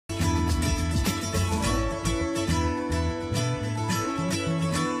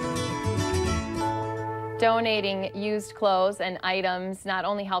Donating used clothes and items not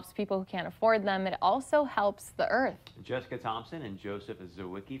only helps people who can't afford them, it also helps the earth. Jessica Thompson and Joseph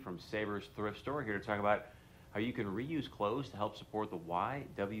Zawicki from Savers Thrift Store here to talk about how you can reuse clothes to help support the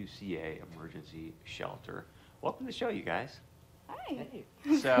YWCA Emergency Shelter. Welcome to the show, you guys. Hi. Hey.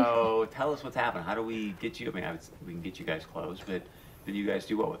 So tell us what's happening. How do we get you? I mean, we can get you guys clothes, but do you guys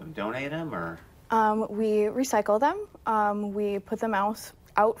do what with them? Donate them or? We recycle them. We put them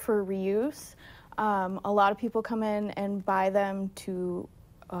out for reuse. A lot of people come in and buy them to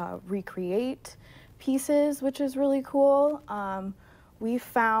recreate pieces, which is really cool. We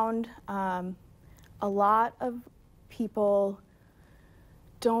found a lot of people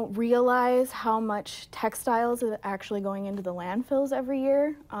don't realize how much textiles is actually going into the landfills every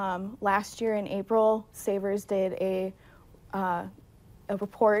year. Last year in April, Savers did a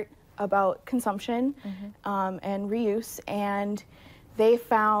report about consumption and reuse, and they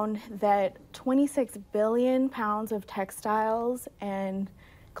found that 26 billion pounds of textiles and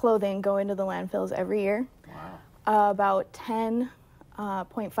clothing go into the landfills every year. Wow. About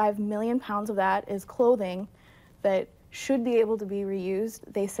 10.5 million pounds of that is clothing that should be able to be reused.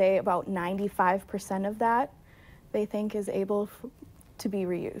 They say about 95% of that they think is able to be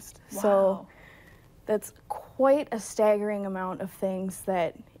reused. Wow. So that's quite a staggering amount of things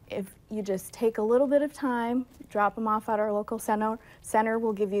that if you just take a little bit of time, drop them off at our local center,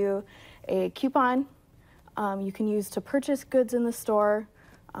 we'll give you a coupon you can use to purchase goods in the store,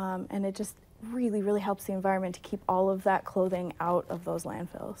 and it just really, really helps the environment to keep all of that clothing out of those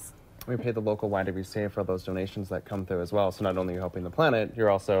landfills. We pay the local YWCA for those donations that come through as well. So not only are you helping the planet, you're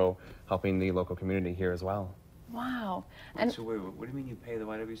also helping the local community here as well. Wow. And so wait, what do you mean you pay the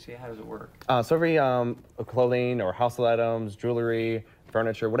YWCA? How does it work? So every clothing or household items, jewelry,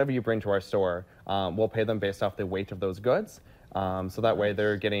 furniture, whatever you bring to our store, we'll pay them based off the weight of those goods. So that way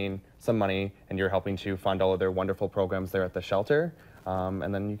they're getting some money and you're helping to fund all of their wonderful programs there at the shelter.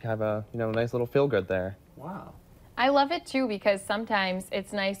 And then you have a nice little feel good there. Wow. I love it too, because sometimes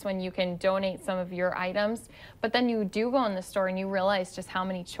it's nice when you can donate some of your items, but then you do go in the store and you realize just how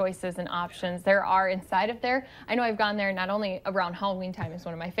many choices and options there are inside of there. I know I've gone there not only around Halloween time is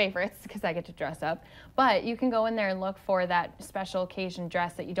one of my favorites because I get to dress up, but you can go in there and look for that special occasion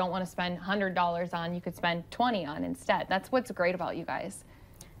dress that you don't want to spend $100 on. You could spend $20 on instead. That's what's great about you guys.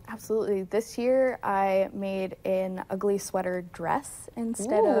 Absolutely. This year I made an ugly sweater dress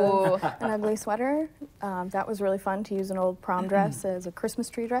instead of an ugly sweater. That was really fun to use an old prom dress as a Christmas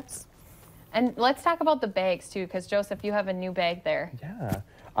tree dress. And let's talk about the bags too, because Joseph, you have a new bag there.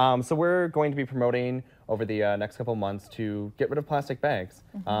 Yeah. So we're going to be promoting over the next couple months to get rid of plastic bags.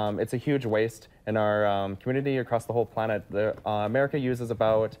 It's a huge waste in our community across the whole planet. America uses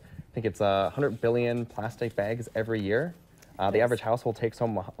about, I think it's 100 billion plastic bags every year. The average household takes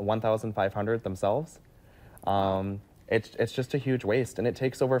home 1,500 themselves. It's just a huge waste, and it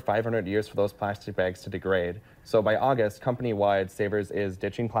takes over 500 years for those plastic bags to degrade. So by August, company-wide, Savers is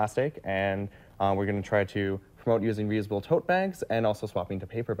ditching plastic, and we're going to try to promote using reusable tote bags and also swapping to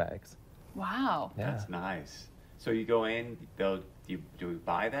paper bags. Wow. Yeah. That's nice. So you go in, do we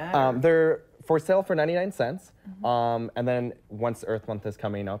buy that? They're for sale for 99 cents. And then once Earth Month is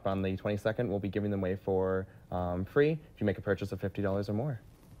coming up on the 22nd, we'll be giving them away for free if you make a purchase of $50 or more.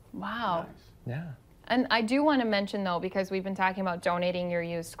 Wow. Nice. Yeah. And I do want to mention, though, because we've been talking about donating your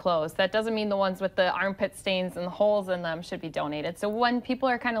used clothes, that doesn't mean the ones with the armpit stains and the holes in them should be donated. So when people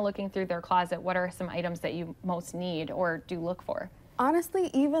are kind of looking through their closet, what are some items that you most need or do look for? Honestly,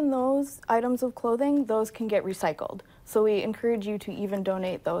 even those items of clothing, those can get recycled. So we encourage you to even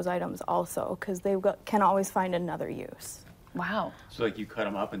donate those items also, because they can always find another use. Wow. So like you cut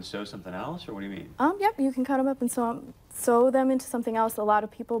them up and sew something else, or what do you mean? Yep, you can cut them up and sew them into something else. A lot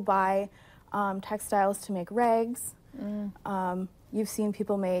of people buy textiles to make rags. You've seen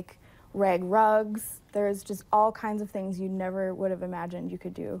people make rag rugs. There's just all kinds of things you never would have imagined you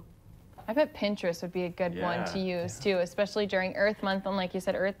could do. I bet Pinterest would be a good one to use too, especially during Earth Month, and like you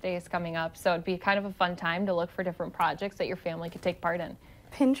said, Earth Day is coming up, so it'd be kind of a fun time to look for different projects that your family could take part in.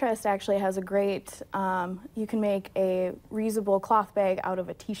 Pinterest actually has a great, you can make a reusable cloth bag out of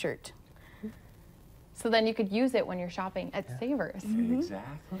a t-shirt. So then you could use it when you're shopping at Savers.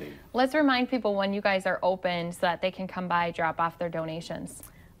 Exactly. Let's remind people when you guys are open so that they can come by, drop off their donations.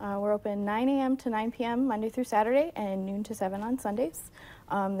 We're open 9 a.m. to 9 p.m. Monday through Saturday and noon to 7 on Sundays.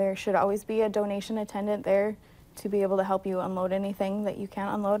 There should always be a donation attendant there to be able to help you unload anything that you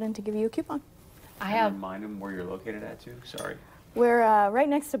can't unload and to give you a coupon. Remind them where you're located at too. Sorry. We're right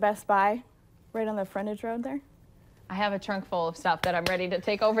next to Best Buy, right on the frontage road there. I have a trunk full of stuff that I'm ready to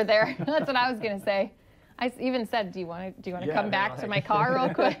take over there. That's what I was gonna say. I even said, do you want to come back to my car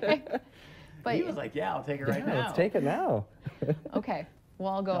real quick? But He was like, yeah, I'll take it right now. Let's take it now. okay,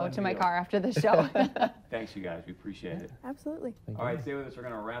 well, I'll go Done to my deal. car after the show. Thanks, you guys. We appreciate it. Absolutely. All right, stay with us. We're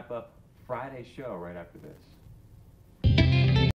going to wrap up Friday's show right after this.